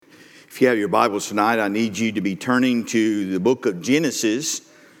If you have your Bibles tonight, I need you to be turning to the book of Genesis.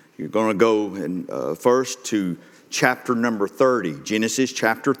 You're going to go first to chapter number 30. Genesis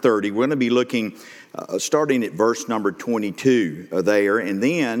chapter 30. We're going to be looking, starting at verse number 22 there, and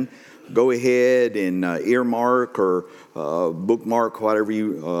then go ahead and earmark or bookmark whatever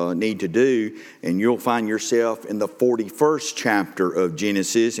you need to do, and you'll find yourself in the 41st chapter of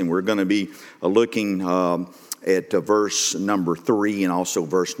Genesis, and we're going to be looking at verse number 3 and also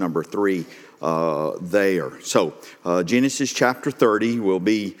verse number 3 there. So Genesis chapter 30 will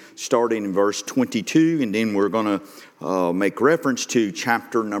be starting in verse 22, and then we're going to make reference to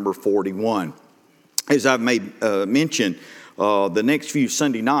chapter number 41. As I've mentioned, the next few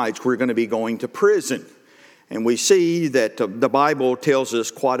Sunday nights we're going to be going to prison. And we see that the Bible tells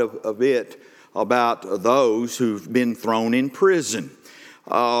us quite a bit about those who've been thrown in prison.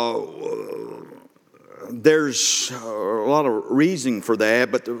 There's a lot of reason for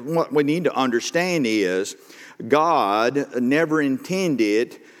that, but what we need to understand is God never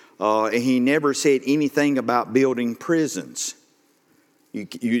intended, He never said anything about building prisons.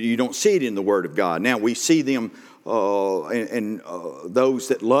 You don't see it in the Word of God. Now, we see them and those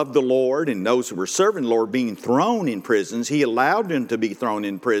that love the Lord and those who were serving the Lord being thrown in prisons. He allowed them to be thrown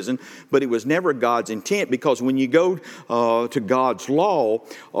in prison, but it was never God's intent, because when you go to God's law,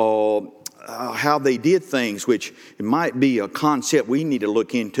 how they did things, which it might be a concept we need to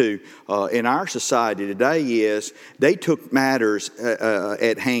look into in our society today, is they took matters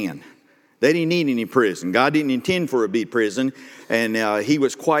at hand. They didn't need any prison. God didn't intend for it to be prison, and He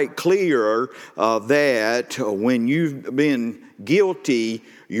was quite clear that when you've been guilty,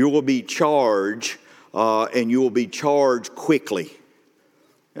 you will be charged, and you will be charged quickly.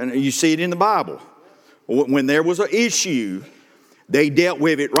 And you see it in the Bible. When there was an issue, they dealt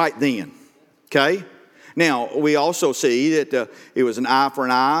with it right then. Okay? Now, we also see that it was an eye for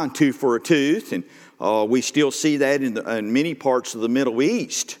an eye and tooth for a tooth, and we still see that in many parts of the Middle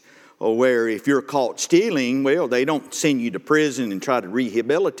East, where if you're caught stealing, well, they don't send you to prison and try to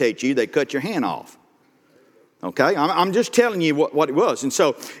rehabilitate you. They cut your hand off. Okay? I'm just telling you what it was. And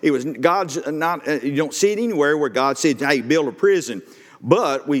so it was God's not, you don't see it anywhere where God said, hey, build a prison.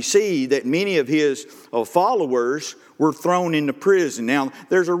 But we see that many of His followers were thrown into prison. Now,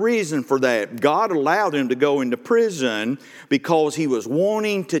 there's a reason for that. God allowed them to go into prison because He was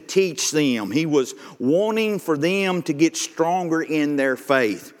wanting to teach them. He was wanting for them to get stronger in their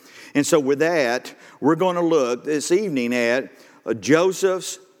faith. And so with that, we're going to look this evening at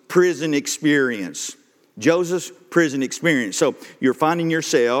Joseph's prison experience. Joseph's prison experience. So you're finding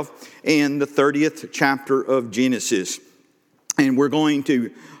yourself in the 30th chapter of Genesis. And we're going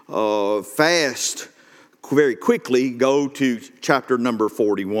to very quickly go to chapter number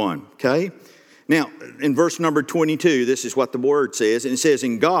 41. Okay? Now, in verse number 22, this is what the word says. And it says,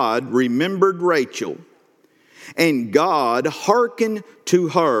 and God remembered Rachel, and God hearkened to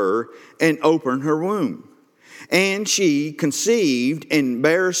her and opened her womb. And she conceived and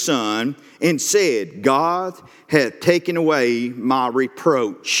bare a son, and said, God hath taken away my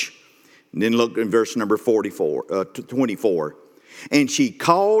reproach. And then look in verse number 24. And she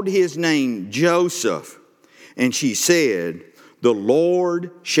called his name Joseph, and she said, the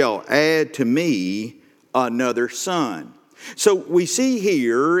Lord shall add to me another son. So we see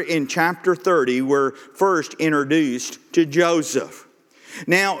here in chapter 30, we're first introduced to Joseph.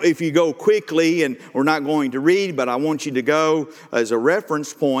 Now, if you go quickly, and we're not going to read, but I want you to go as a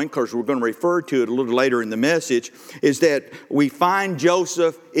reference point, because we're going to refer to it a little later in the message, is that we find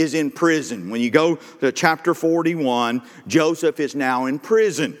Joseph is in prison. When you go to chapter 41, Joseph is now in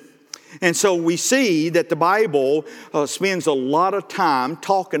prison. And so we see that the Bible spends a lot of time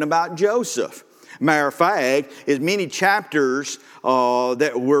talking about Joseph. Matter of fact, as many chapters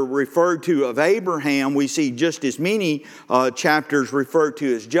that were referred to of Abraham, we see just as many chapters referred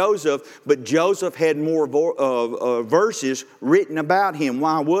to as Joseph, but Joseph had more verses written about him.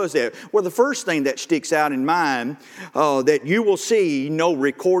 Why was that? Well, the first thing that sticks out in mind, that you will see no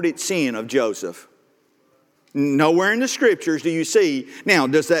recorded sin of Joseph. Nowhere in the Scriptures do you see. Now,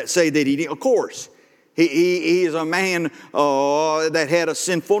 does that say that he did? Of course. He is a man that had a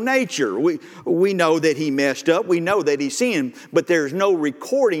sinful nature. We know that he messed up. We know that he sinned. But there's no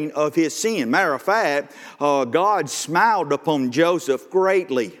recording of his sin. Matter of fact, God smiled upon Joseph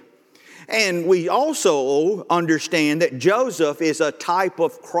greatly. And we also understand that Joseph is a type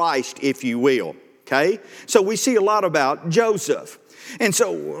of Christ, if you will. Okay? So we see a lot about Joseph. And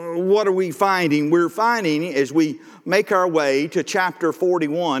so what are we finding? We're finding, as we make our way to chapter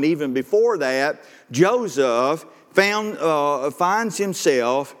 41, even before that, Joseph finds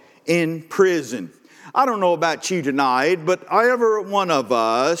himself in prison. I don't know about you tonight, but every one of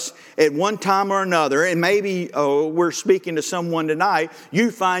us at one time or another, and maybe we're speaking to someone tonight,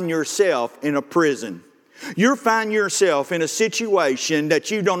 you find yourself in a prison. You find yourself in a situation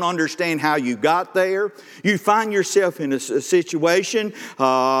that you don't understand how you got there. You find yourself in a situation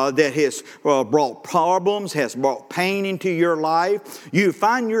that has brought problems, has brought pain into your life. You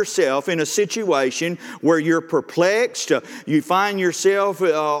find yourself in a situation where you're perplexed. You find yourself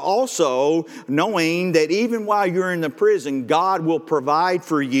also knowing that even while you're in the prison, God will provide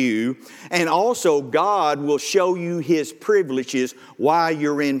for you. And also God will show you His privileges while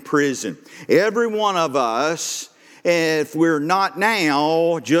you're in prison. Every one of us, if we're not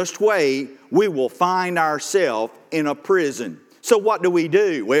now, just wait, we will find ourselves in a prison. So what do we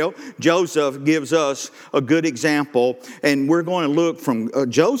do? Well, Joseph gives us a good example, and we're going to look from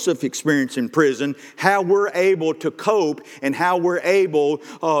Joseph's experience in prison, how we're able to cope and how we're able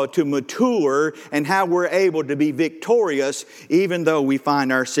to mature and how we're able to be victorious even though we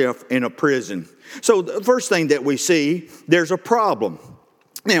find ourselves in a prison. So the first thing that we see, there's a problem.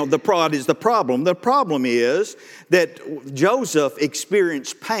 Now, the prod is the problem. The problem is that Joseph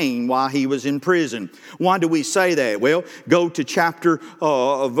experienced pain while he was in prison. Why do we say that? Well, go to chapter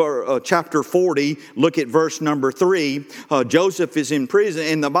 40, look at verse number 3. Joseph is in prison,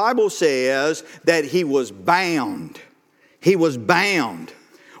 and the Bible says that he was bound. He was bound.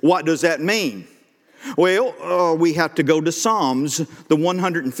 What does that mean? Well, we have to go to Psalms, the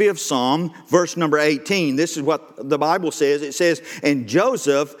 105th Psalm, verse number 18. This is what the Bible says. It says, "And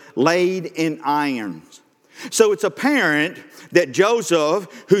Joseph laid in irons." So it's apparent that Joseph,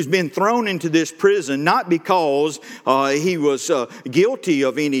 who's been thrown into this prison, not because he was guilty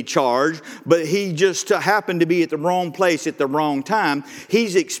of any charge, but he just happened to be at the wrong place at the wrong time,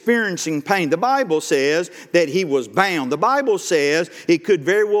 he's experiencing pain. The Bible says that he was bound. The Bible says it could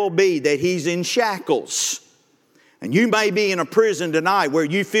very well be that he's in shackles. And you may be in a prison tonight where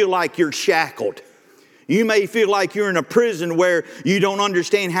you feel like you're shackled. You may feel like you're in a prison where you don't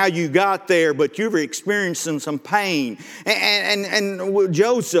understand how you got there, but you're experiencing some pain. And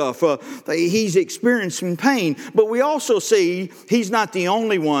Joseph, he's experiencing pain. But we also see he's not the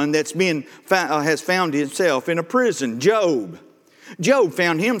only one that's has found himself in a prison. Job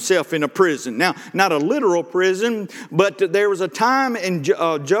found himself in a prison. Now, not a literal prison, but there was a time in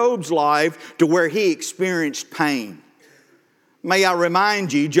Job's life to where he experienced pain. May I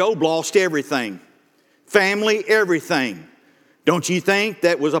remind you, Job lost everything. Family, everything. Don't you think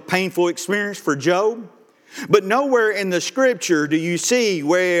that was a painful experience for Job? But nowhere in the Scripture do you see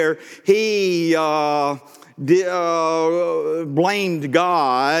where he blamed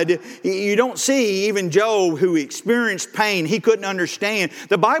God. You don't see even Job, who experienced pain, he couldn't understand.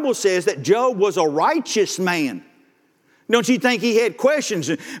 The Bible says that Job was a righteous man. Don't you think he had questions?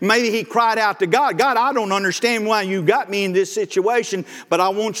 Maybe he cried out to God, "God, I don't understand why you got me in this situation, but I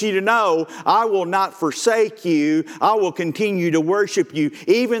want you to know I will not forsake you. I will continue to worship you.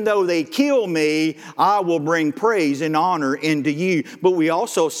 Even though they kill me, I will bring praise and honor into you." But we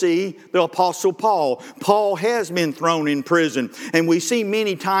also see the Apostle Paul. Paul has been thrown in prison. And we see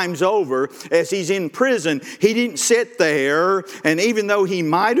many times over, as he's in prison, he didn't sit there. And even though he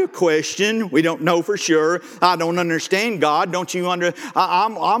might have questioned, we don't know for sure, "I don't understand, God, don't you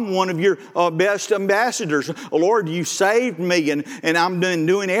I'm one of your best ambassadors. Lord, you saved me, and I'm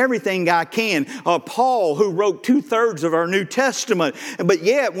doing everything I can." Paul, who wrote 2/3 of our New Testament, but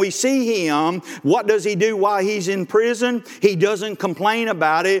yet we see him, what does he do while he's in prison? He doesn't complain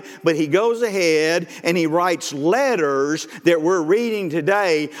about it, but he goes ahead and he writes letters that we're reading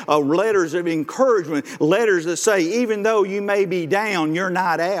today, letters of encouragement, letters that say, even though you may be down, you're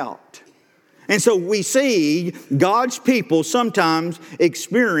not out. And so we see God's people sometimes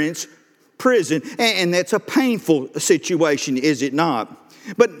experience prison, and that's a painful situation, is it not?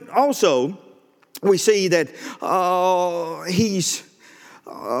 But also, we see that he's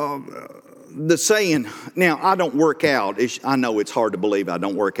the saying, now I don't work out. I know it's hard to believe I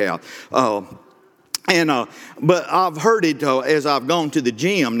don't work out. But I've heard it as I've gone to the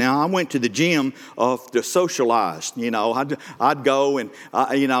gym. Now, I went to the gym to socialize. You know, I'd go and,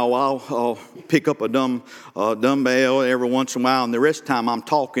 I'll pick up a dumbbell every once in a while, and the rest of the time I'm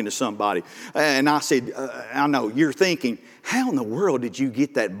talking to somebody. And I said, I know, you're thinking, how in the world did you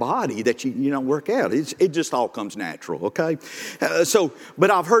get that body that you don't work out? It just all comes natural, okay?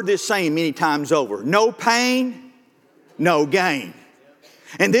 But I've heard this saying many times over, no pain, no gain.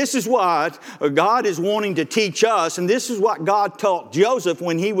 And this is what God is wanting to teach us, and this is what God taught Joseph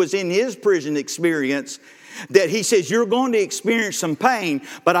when he was in his prison experience, that he says, you're going to experience some pain,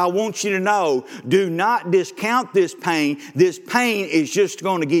 but I want you to know, do not discount this pain. This pain is just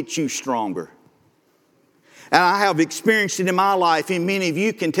going to get you stronger. And I have experienced it in my life, and many of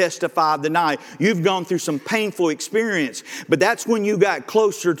you can testify tonight. You've gone through some painful experience, but that's when you got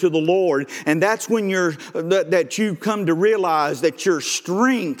closer to the Lord, and that's when that you come to realize that your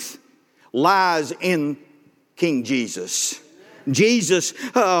strength lies in King Jesus. Jesus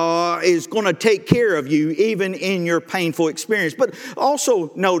is going to take care of you even in your painful experience. But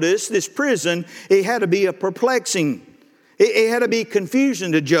also notice this prison, it had to be a perplexing, it had to be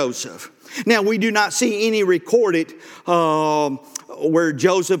confusion to Joseph. Now, we do not see any recorded where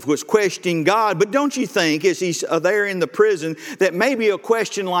Joseph was questioning God. But don't you think, as he's there in the prison, that maybe a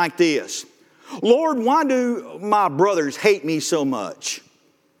question like this: Lord, why do my brothers hate me so much?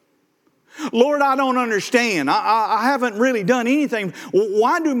 Lord, I don't understand. I haven't really done anything.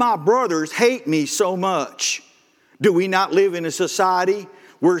 Why do my brothers hate me so much? Do we not live in a society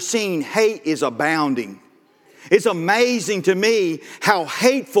where seeing hate is abounding? It's amazing to me how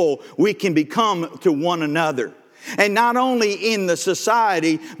hateful we can become to one another. And not only in the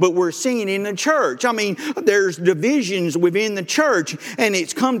society, but we're seeing in the church. I mean, there's divisions within the church, and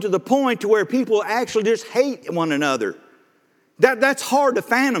it's come to the point to where people actually just hate one another. That's hard to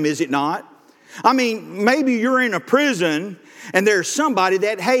fathom, is it not? I mean, maybe you're in a prison and there's somebody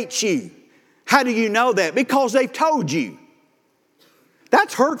that hates you. How do you know that? Because they've told you.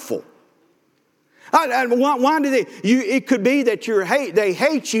 That's hurtful. Why do they? It could be that they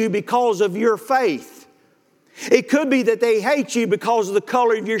hate you because of your faith. It could be that they hate you because of the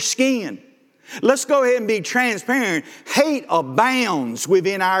color of your skin. Let's go ahead and be transparent. Hate abounds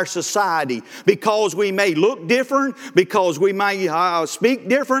within our society because we may look different, because we may speak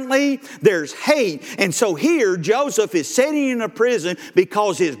differently. There's hate. And so here Joseph is sitting in a prison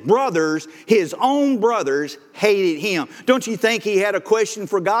because his own brothers, hated him. Don't you think he had a question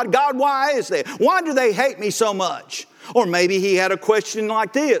for God? God, why is that? Why do they hate me so much? Or maybe he had a question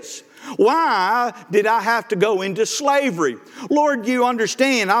like this: why did I have to go into slavery? Lord, you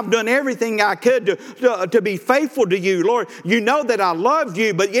understand, I've done everything I could to be faithful to you. Lord, you know that I love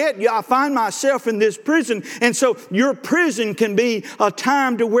you, but yet I find myself in this prison. And so your prison can be a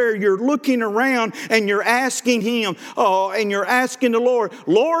time to where you're looking around and you're asking Him, and you're asking the Lord,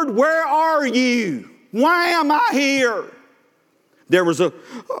 Lord, where are you? Why am I here? There was a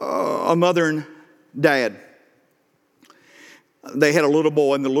mother and dad. They had a little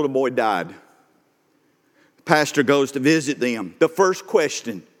boy, and the little boy died. The pastor goes to visit them. The first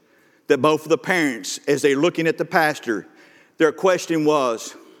question that both of the parents, as they're looking at the pastor, their question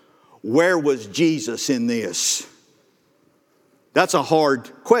was, where was Jesus in this? That's a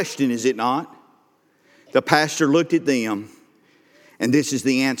hard question, is it not? The pastor looked at them, and this is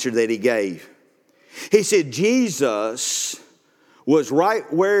the answer that he gave. He said, Jesus was right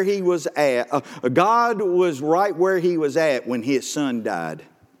where he was at. God was right where he was at when his son died.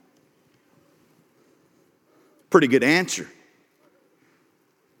 Pretty good answer.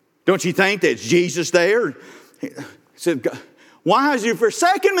 Don't you think that's Jesus there? He said, why has you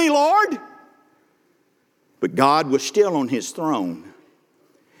forsaken me, Lord? But God was still on his throne.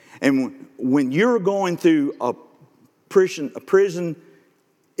 And when you're going through a prison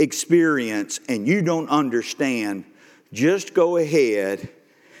experience and you don't understand, just go ahead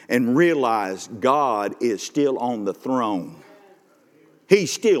and realize God is still on the throne.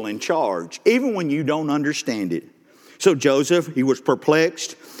 He's still in charge, even when you don't understand it. So Joseph, he was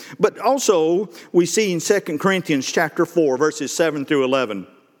perplexed. But also, we see in 2 Corinthians chapter 4, verses 7 through 11.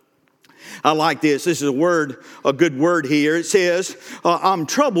 I like this. This is a good word here. It says, I'm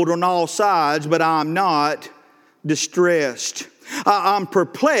troubled on all sides, but I'm not distressed. I'm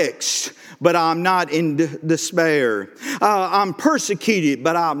perplexed, but I'm not in despair. I'm persecuted,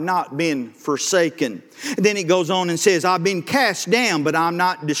 but I've not been forsaken. And then it goes on and says, I've been cast down, but I'm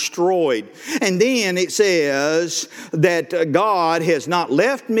not destroyed. And then it says that God has not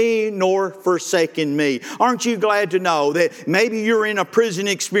left me nor forsaken me. Aren't you glad to know that maybe you're in a prison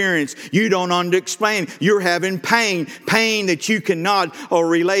experience, you don't understand, you're having pain that you cannot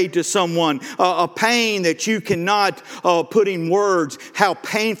relate to someone, a pain that you cannot put in words, how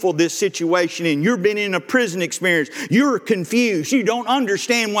painful this situation is. You've been in a prison experience, you're confused, you don't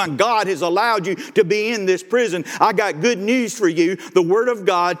understand why God has allowed you to be in this prison. I got good news for you. The Word of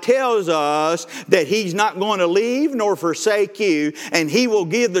God tells us that He's not going to leave nor forsake you, and He will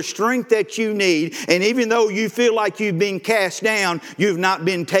give the strength that you need. And even though you feel like you've been cast down, you've not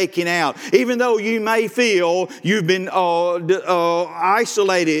been taken out. Even though you may feel you've been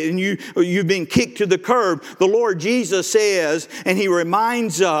isolated and you've been kicked to the curb, the Lord Jesus says, and He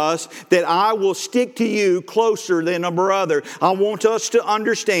reminds us that I will stick to you closer than a brother. brother, I want us to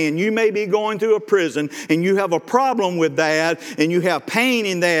understand you may be going through a prison and you have a problem with that and you have pain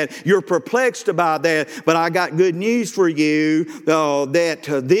in that. You're perplexed about that. But I got good news for you that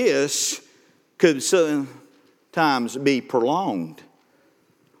this could sometimes be prolonged.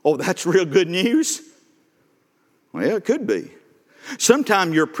 Oh, that's real good news? Well, it could be.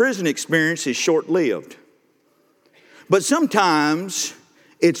 Sometimes your prison experience is short-lived. But sometimes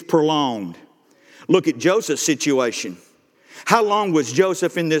it's prolonged. Look at Joseph's situation. How long was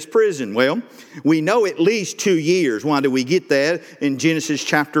Joseph in this prison? Well, we know at least 2 years. Why do we get that? In Genesis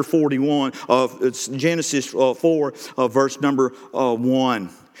chapter 41, Genesis 4, verse number 1.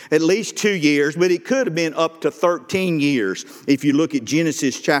 At least 2 years, but it could have been up to 13 years if you look at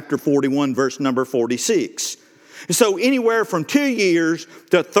Genesis chapter 41, verse number 46. So anywhere from 2 years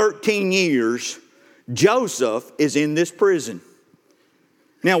to 13 years, Joseph is in this prison.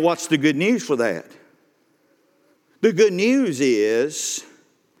 Now, what's the good news for that? The good news is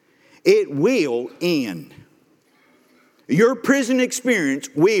it will end. Your prison experience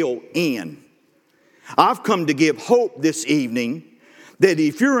will end. I've come to give hope this evening that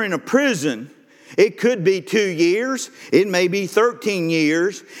if you're in a prison, it could be 2 years. It may be 13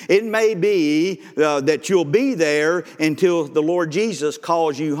 years. It may be that you'll be there until the Lord Jesus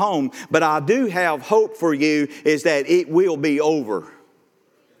calls you home. But I do have hope for you is that it will be over.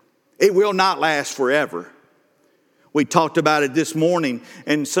 It will not last forever. We talked about it this morning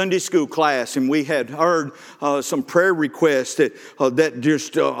in Sunday school class, and we had heard some prayer requests that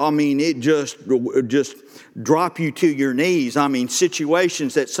just drop you to your knees. I mean,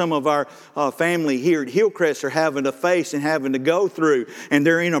 situations that some of our family here at Hillcrest are having to face and having to go through, and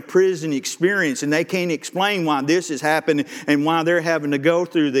they're in a prison experience, and they can't explain why this is happening and why they're having to go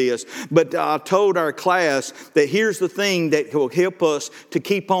through this. But I told our class that here's the thing that will help us to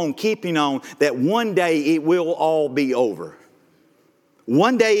keep on keeping on, that one day it will all be over.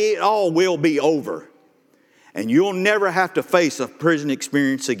 One day it all will be over. And you'll never have to face a prison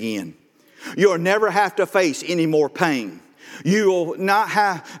experience again. You'll never have to face any more pain. There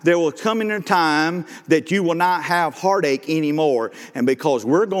will come in a time that you will not have heartache anymore. And because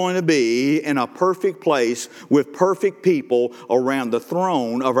we're going to be in a perfect place with perfect people around the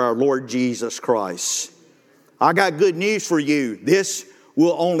throne of our Lord Jesus Christ. I got good news for you. This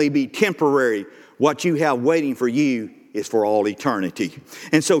will only be temporary. What you have waiting for you is for all eternity.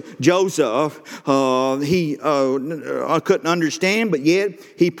 And so Joseph, he couldn't understand, but yet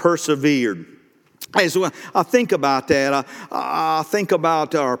he persevered. As I think about that, I think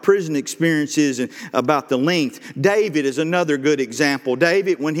about our prison experiences and about the length. David is another good example.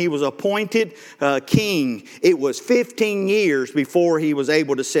 David, when he was appointed king, it was 15 years before he was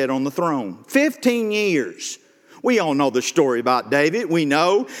able to sit on the throne. 15 years. We all know the story about David. We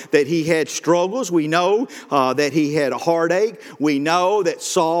know that he had struggles. We know that he had a heartache. We know that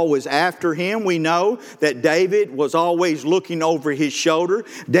Saul was after him. We know that David was always looking over his shoulder.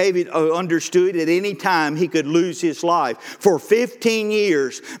 David understood at any time he could lose his life for 15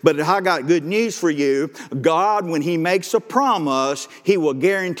 years. But I got good news for you. God, when He makes a promise, He will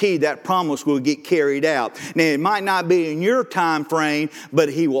guarantee that promise will get carried out. Now, it might not be in your time frame, but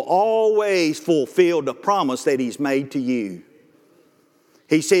He will always fulfill the promise that He's made to you.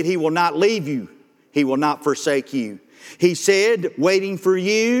 He said He will not leave you. He will not forsake you. He said waiting for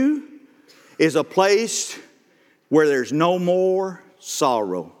you is a place where there's no more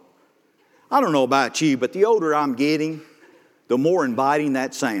sorrow. I don't know about you, but the older I'm getting, the more inviting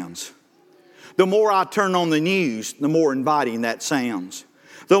that sounds. The more I turn on the news, the more inviting that sounds.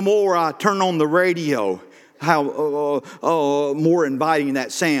 The more I turn on the radio, how more inviting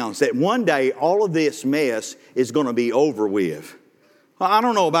that sounds. That one day all of this mess is going to be over with. I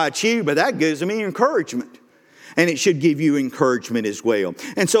don't know about you, but that gives me encouragement. And it should give you encouragement as well.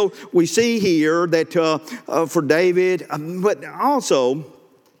 And so we see here that for David, but also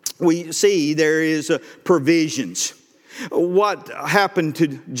we see there is provisions. What happened to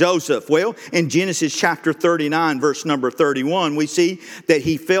Joseph? Well, in Genesis chapter 39, verse number 31, we see that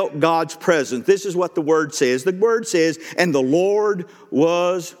he felt God's presence. This is what the Word says. The Word says, and the Lord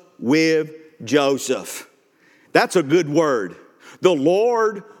was with Joseph. That's a good word. The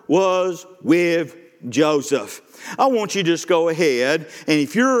Lord was with Joseph. I want you to just go ahead, and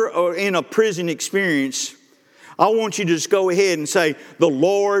if you're in a prison experience, I want you to just go ahead and say, the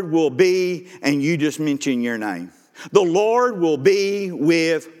Lord will be, and you just mention your name. The Lord will be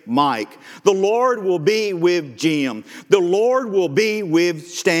with Mike. The Lord will be with Jim. The Lord will be with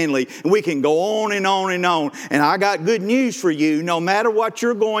Stanley. And we can go on and on and on. And I got good news for you. No matter what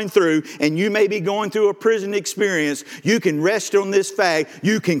you're going through, and you may be going through a prison experience, you can rest on this fact.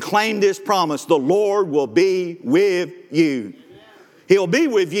 You can claim this promise. The Lord will be with you. He'll be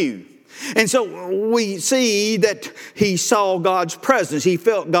with you. And so we see that he saw God's presence. He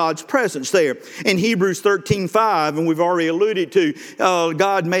felt God's presence there. In Hebrews 13:5, and we've already alluded to,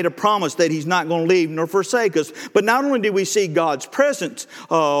 God made a promise that he's not going to leave nor forsake us. But not only did we see God's presence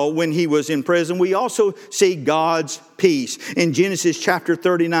when he was in prison, we also see God's peace. In Genesis chapter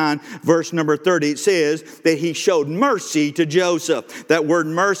 39, verse number 30, it says that he showed mercy to Joseph. That word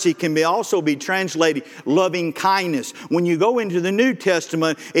mercy can also be translated loving kindness. When you go into the New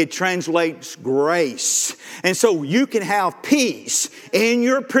Testament, it translates grace. And so you can have peace in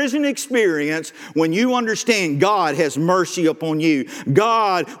your prison experience when you understand God has mercy upon you.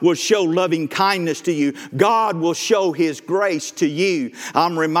 God will show loving kindness to you. God will show his grace to you.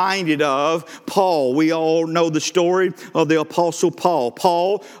 I'm reminded of Paul. We all know the story of the Apostle Paul.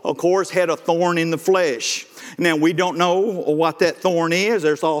 Paul, of course, had a thorn in the flesh. Now, we don't know what that thorn is.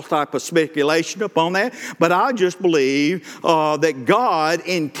 There's all type of speculation upon that. But I just believe that God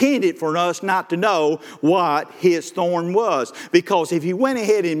intended for us not to know what his thorn was. Because if he went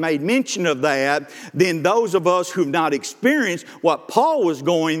ahead and made mention of that, then those of us who've not experienced what Paul was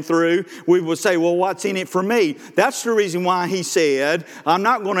going through, we would say, well, what's in it for me? That's the reason why he said, I'm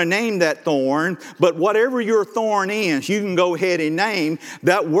not going to name that thorn, but whatever your thorn is, you can go ahead and name.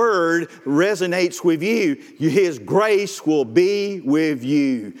 That word resonates with you. His grace will be with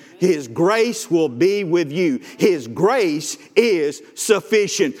you. His grace will be with you. His grace is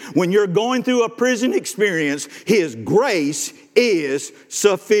sufficient. When you're going through a prison experience, his grace is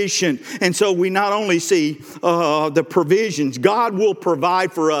sufficient. And so we not only see the provisions, God will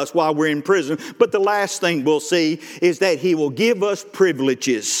provide for us while we're in prison, but the last thing we'll see is that he will give us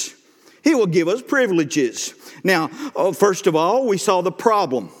privileges. He will give us privileges. Now, first of all, we saw the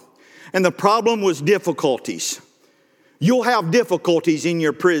problem. And the problem was difficulties. You'll have difficulties in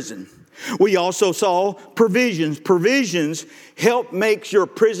your prison. We also saw provisions. Provisions help make your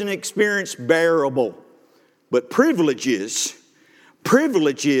prison experience bearable. But privileges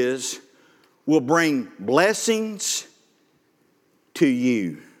will bring blessings to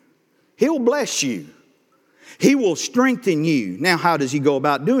you. He'll bless you. He will strengthen you. Now, how does he go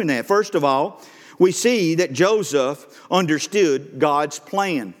about doing that? First of all, we see that Joseph understood God's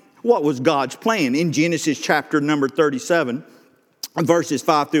plan. What was God's plan? In Genesis chapter number 37, verses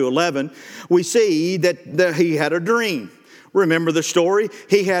 5 through 11, we see that he had a dream. Remember the story?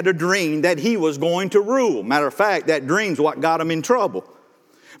 He had a dream that he was going to rule. Matter of fact, that dream's what got him in trouble.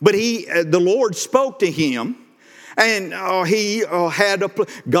 But the Lord spoke to him, and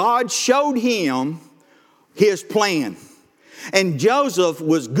God showed him his plan. And Joseph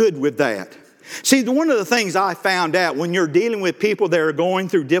was good with that. See, one of the things I found out when you're dealing with people that are going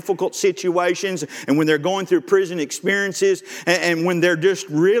through difficult situations and when they're going through prison experiences and when they're just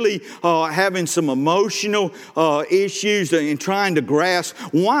really having some emotional issues and trying to grasp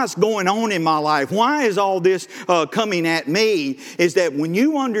what's going on in my life, why is all this coming at me, is that when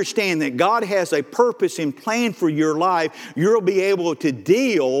you understand that God has a purpose and plan for your life, you'll be able to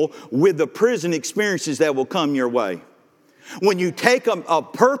deal with the prison experiences that will come your way. When you take a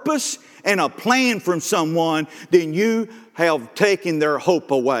purpose and a plan from someone, then you have taken their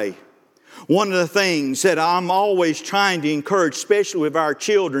hope away. One of the things that I'm always trying to encourage, especially with our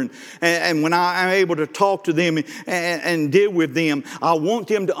children, and when I'm able to talk to them and deal with them, I want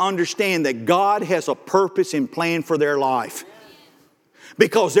them to understand that God has a purpose and plan for their life.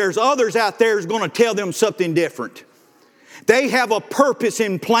 Because there's others out there who's going to tell them something different. They have a purpose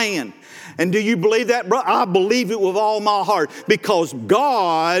and plan. And do you believe that, bro? I believe it with all my heart. Because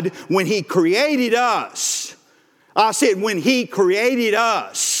God, when he created us, I said when he created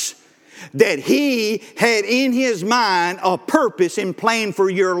us, that he had in his mind a purpose and plan for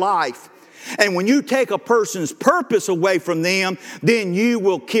your life. And when you take a person's purpose away from them, then you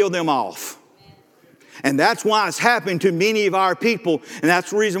will kill them off. And that's why it's happened to many of our people. And that's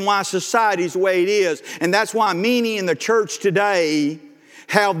the reason why society is the way it is. And that's why many in the church today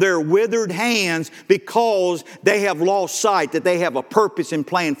have their withered hands, because they have lost sight that they have a purpose and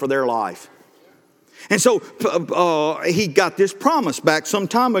plan for their life. And so he got this promise back some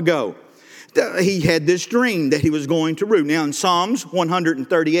time ago. He had this dream that he was going to rule. Now in Psalms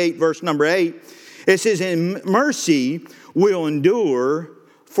 138 verse number 8, it says, and mercy will endure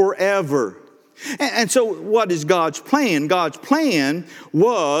forever. And so what is God's plan? God's plan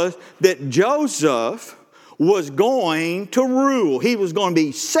was that Joseph was going to rule. He was going to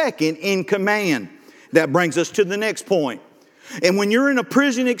be second in command. That brings us to the next point. And when you're in a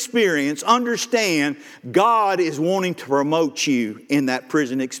prison experience, understand God is wanting to promote you in that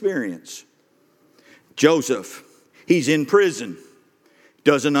prison experience. Joseph, he's in prison.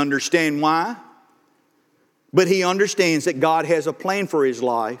 Doesn't understand why, but he understands that God has a plan for his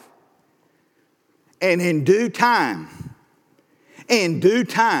life. And in due time,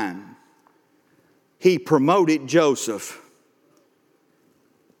 he promoted Joseph.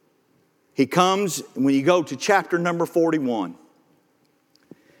 He comes, when you go to chapter number 41,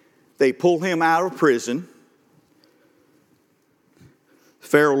 they pull him out of prison.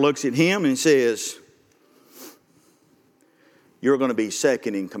 Pharaoh looks at him and says, "You're going to be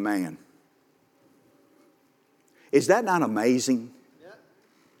second in command." Is that not amazing?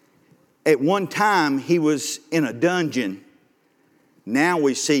 At one time, he was in a dungeon. Now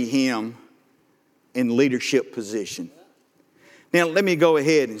we see him in leadership position. Now, let me go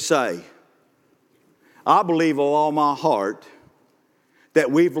ahead and say, I believe with all my heart that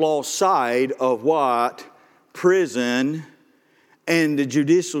we've lost sight of what prison and the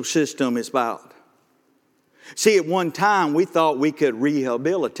judicial system is about. See, at one time, we thought we could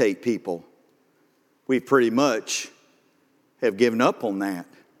rehabilitate people. We pretty much have given up on that.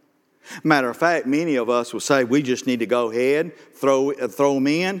 Matter of fact, many of us will say we just need to go ahead, throw them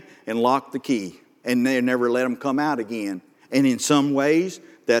in, and lock the key, and never let them come out again. And in some ways,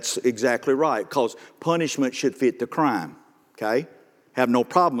 that's exactly right, because punishment should fit the crime. Okay? Have no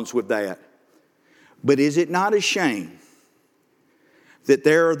problems with that. But is it not a shame that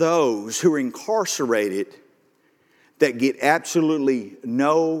there are those who are incarcerated that get absolutely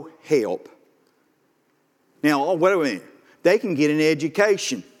no help? Now, wait a minute. They can get an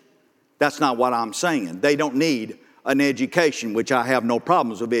education. That's not what I'm saying. They don't need an education, which I have no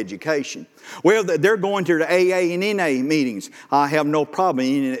problems with education. Well, they're going to the AA and NA meetings. I have no problem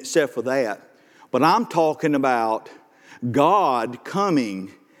in it except for that. But I'm talking about God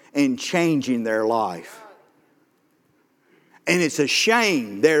coming and changing their life. And it's a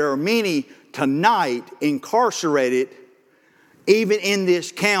shame there are many tonight incarcerated, even in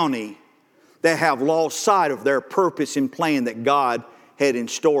this county, that have lost sight of their purpose and plan that God had in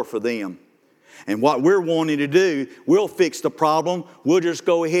store for them. And what we're wanting to do, we'll fix the problem. We'll just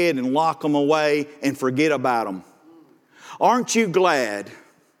go ahead and lock them away and forget about them. Aren't you glad?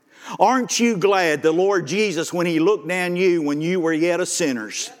 Aren't you glad the Lord Jesus, when He looked down you when you were yet a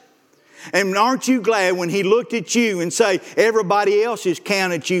sinners? And aren't you glad when He looked at you and say, everybody else has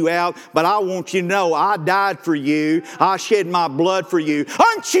counted you out, but I want you to know I died for you. I shed my blood for you.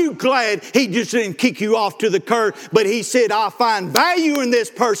 Aren't you glad He just didn't kick you off to the curb, but He said, I find value in this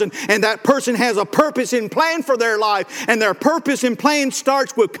person, and that person has a purpose and plan for their life, and their purpose and plan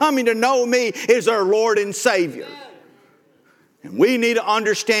starts with coming to know me as their Lord and Savior. And we need to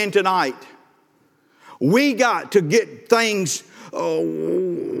understand tonight, we got to get things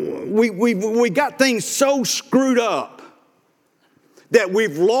we got things so screwed up that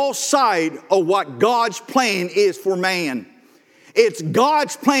we've lost sight of what God's plan is for man. It's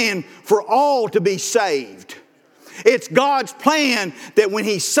God's plan for all to be saved. It's God's plan that when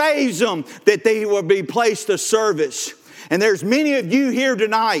He saves them, that they will be placed to service. And there's many of you here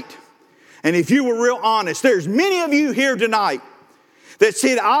tonight, and if you were real honest, there's many of you here tonight that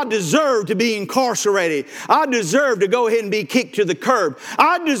said, I deserve to be incarcerated. I deserve to go ahead and be kicked to the curb.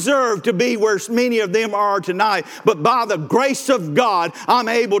 I deserve to be where many of them are tonight. But by the grace of God, I'm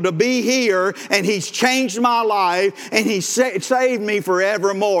able to be here, and He's changed my life, and He saved me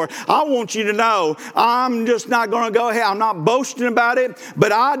forevermore. I want you to know, I'm just not going to go ahead. I'm not boasting about it,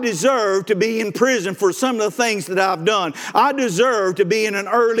 but I deserve to be in prison for some of the things that I've done. I deserve to be in an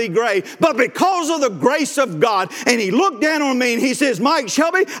early grave. But because of the grace of God, and He looked down on me and He says, Mike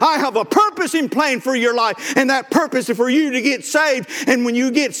Shelby, I have a purpose and plan for your life, and that purpose is for you to get saved. And when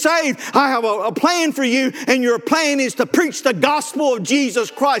you get saved, I have a plan for you, and your plan is to preach the gospel of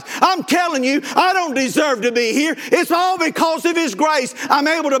Jesus Christ. I'm telling you, I don't deserve to be here. It's all because of His grace I'm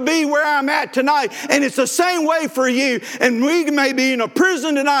able to be where I'm at tonight. And it's the same way for you. And we may be in a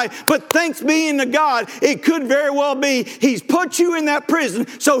prison tonight, but thanks be to God, it could very well be He's put you in that prison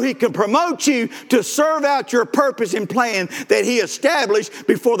so He can promote you to serve out your purpose and plan that He established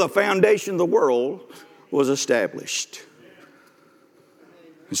before the foundation of the world was established.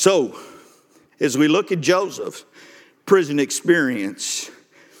 So, as we look at Joseph's prison experience,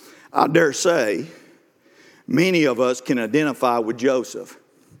 I dare say many of us can identify with Joseph.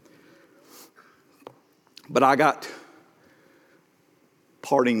 But I got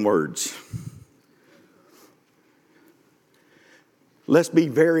parting words. Let's be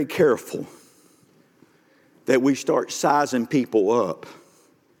very careful that we start sizing people up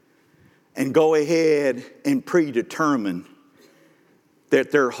and go ahead and predetermine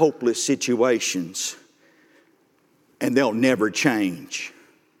that they're hopeless situations and they'll never change.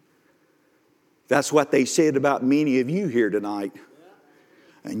 That's what they said about many of you here tonight.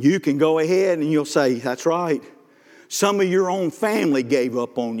 And you can go ahead and you'll say, that's right. Some of your own family gave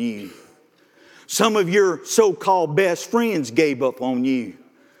up on you. Some of your so-called best friends gave up on you.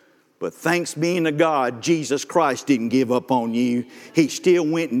 But thanks being to God, Jesus Christ didn't give up on you. He still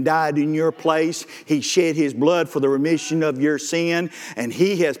went and died in your place. He shed His blood for the remission of your sin. And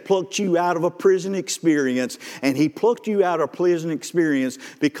He has plucked you out of a prison experience. And He plucked you out of a prison experience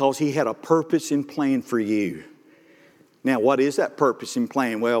because He had a purpose and plan for you. Now, what is that purpose and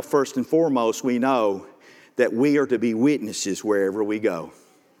plan? Well, first and foremost, we know that we are to be witnesses wherever we go.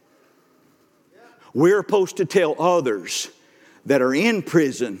 We're supposed to tell others that are in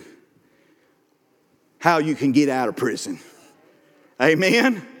prison how you can get out of prison.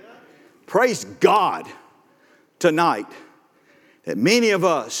 Amen? Praise God tonight that many of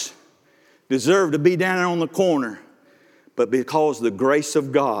us deserve to be down there on the corner, but because of the grace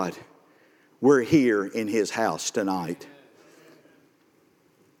of God, we're here in His house tonight.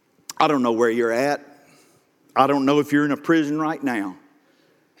 I don't know where you're at. I don't know if you're in a prison right now,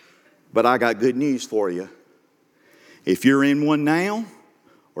 but I got good news for you. If you're in one now,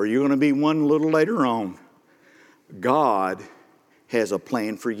 or you're going to be one a little later on, God has a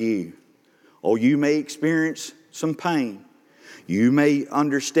plan for you. Oh, you may experience some pain. You may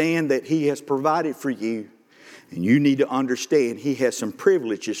understand that He has provided for you. And you need to understand He has some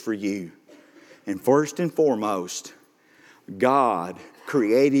privileges for you. And first and foremost, God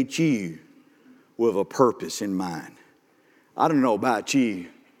created you with a purpose in mind. I don't know about you,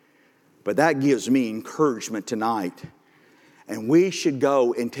 but that gives me encouragement tonight. And we should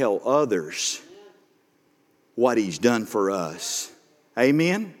go and tell others what He's done for us.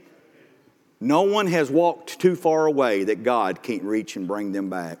 Amen? No one has walked too far away that God can't reach and bring them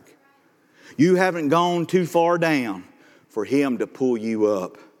back. You haven't gone too far down for Him to pull you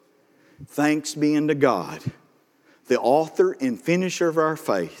up. Thanks be unto God, the author and finisher of our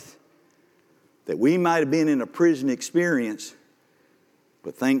faith, that we might have been in a prison experience,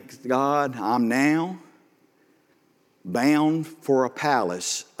 but thank God I'm now bound for a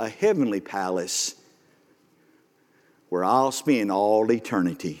palace, a heavenly palace, where I'll spend all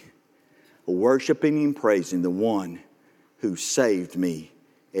eternity worshiping and praising the one who saved me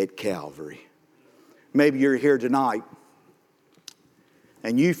at Calvary. Maybe you're here tonight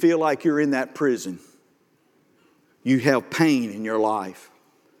and you feel like you're in that prison. You have pain in your life.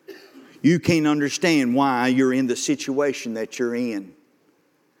 You can't understand why you're in the situation that you're in.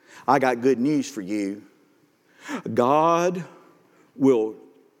 I got good news for you. God will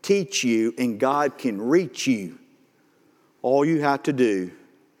teach you and God can reach you. All you have to do,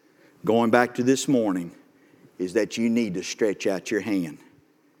 going back to this morning, is that you need to stretch out your hand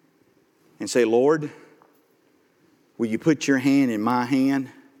and say, Lord, will you put your hand in my hand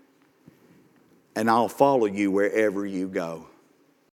and I'll follow you wherever you go.